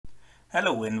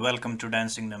Hello and welcome to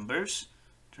Dancing Numbers.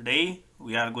 Today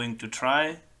we are going to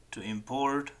try to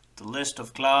import the list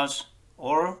of class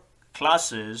or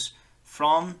classes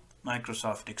from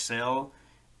Microsoft Excel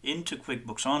into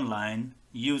QuickBooks Online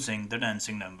using the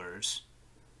Dancing Numbers.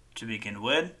 To begin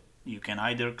with, you can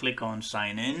either click on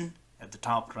Sign In at the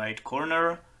top right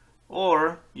corner,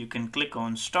 or you can click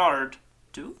on Start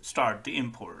to start the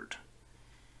import.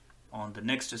 On the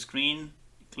next screen,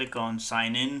 click on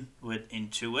Sign In with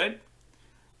Intuit.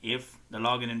 If the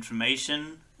login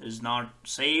information is not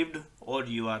saved or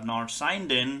you are not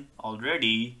signed in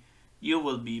already, you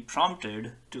will be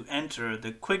prompted to enter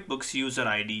the QuickBooks user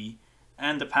ID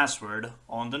and the password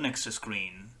on the next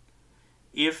screen.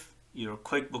 If your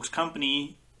QuickBooks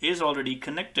company is already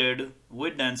connected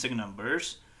with Dancing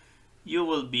Numbers, you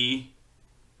will be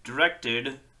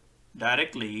directed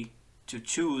directly to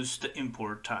choose the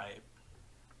import type.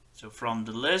 So from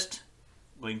the list,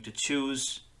 I'm going to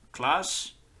choose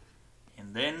class.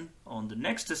 And then on the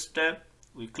next step,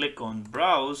 we click on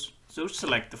Browse to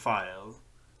select the file.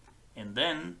 And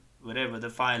then wherever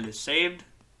the file is saved,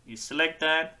 you select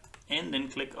that and then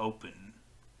click Open.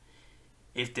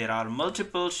 If there are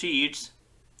multiple sheets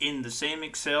in the same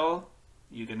Excel,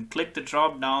 you can click the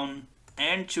drop down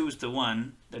and choose the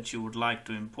one that you would like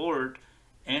to import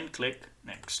and click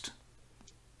Next.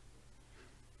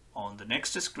 On the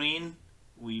next screen,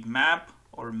 we map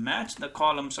or match the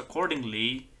columns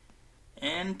accordingly.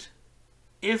 And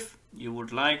if you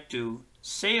would like to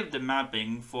save the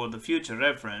mapping for the future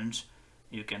reference,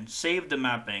 you can save the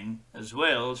mapping as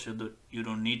well so that you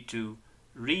don't need to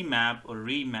remap or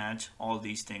rematch all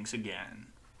these things again.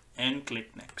 And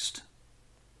click Next.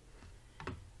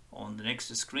 On the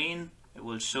next screen, it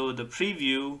will show the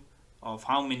preview of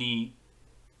how many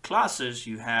classes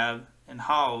you have and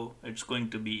how it's going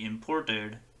to be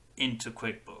imported into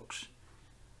QuickBooks.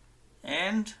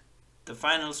 And the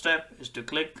final step is to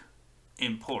click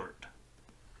Import.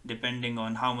 Depending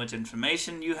on how much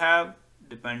information you have,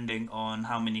 depending on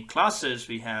how many classes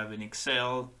we have in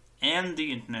Excel and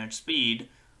the internet speed,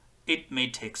 it may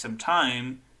take some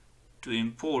time to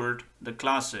import the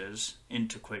classes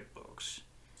into QuickBooks.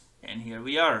 And here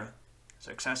we are,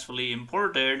 successfully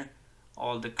imported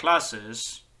all the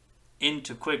classes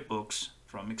into QuickBooks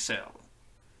from Excel.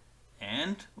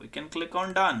 And we can click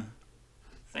on Done.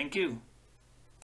 Thank you.